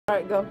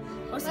Alright, go.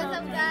 What's up,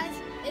 guys?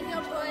 It's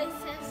your boy,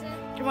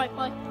 Samson. Your mic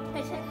boy.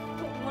 Hey, Sam,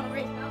 you want to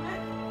race down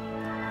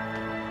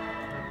there?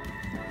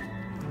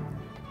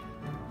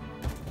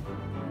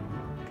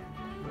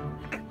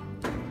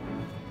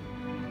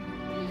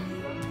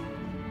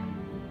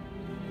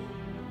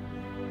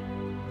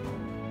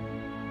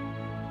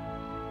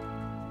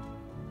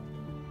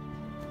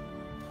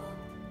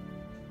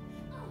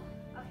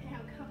 Okay,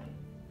 I'm coming.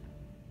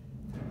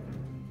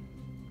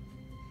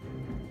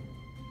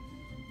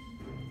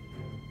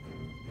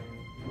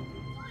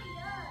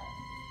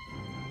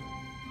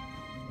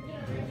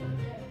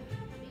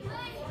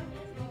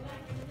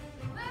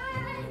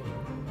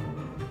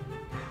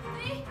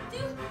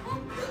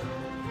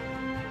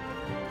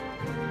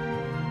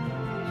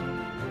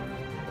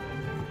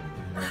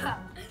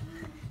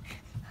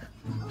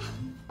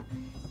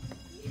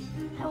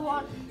 I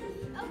won.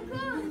 Of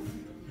course.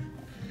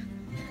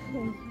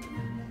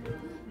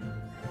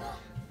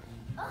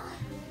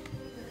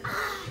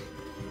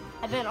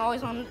 I've been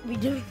always on to be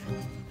doing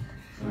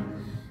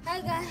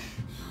Hi, guys.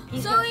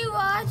 Peter. So we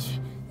watch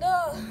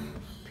the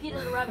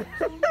Peter the Rabbit.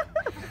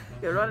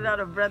 You're running out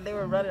of breath. They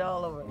were running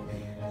all over.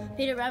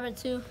 Peter Rabbit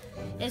 2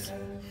 is,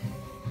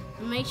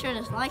 make sure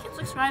to like and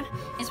subscribe.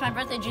 It's my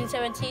birthday, June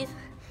 17th.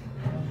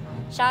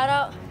 Shout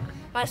out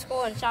my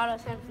school and shout out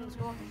Samson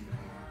School.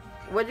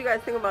 What did you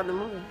guys think about the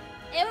movie?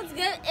 It was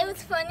good. It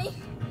was funny. It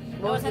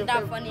What was wasn't your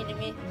that fav- funny to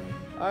me.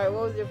 Alright,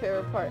 what was your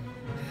favorite part?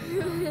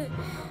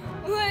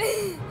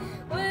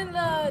 when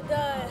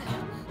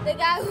the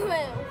guy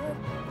went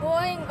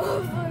going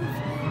over,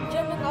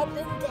 jumping up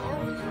and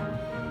down.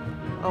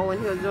 Oh, when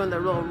he was doing the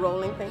little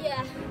rolling thing?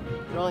 Yeah.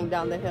 Rolling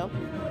down the hill?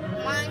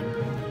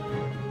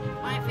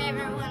 My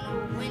favorite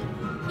one when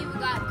he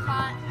got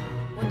caught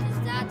with his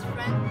dad's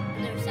friend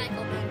in the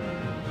recycle bin.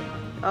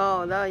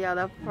 Oh,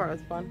 that part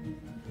was fun.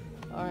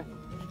 Alright.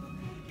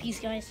 Peace,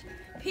 guys.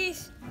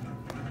 Peace.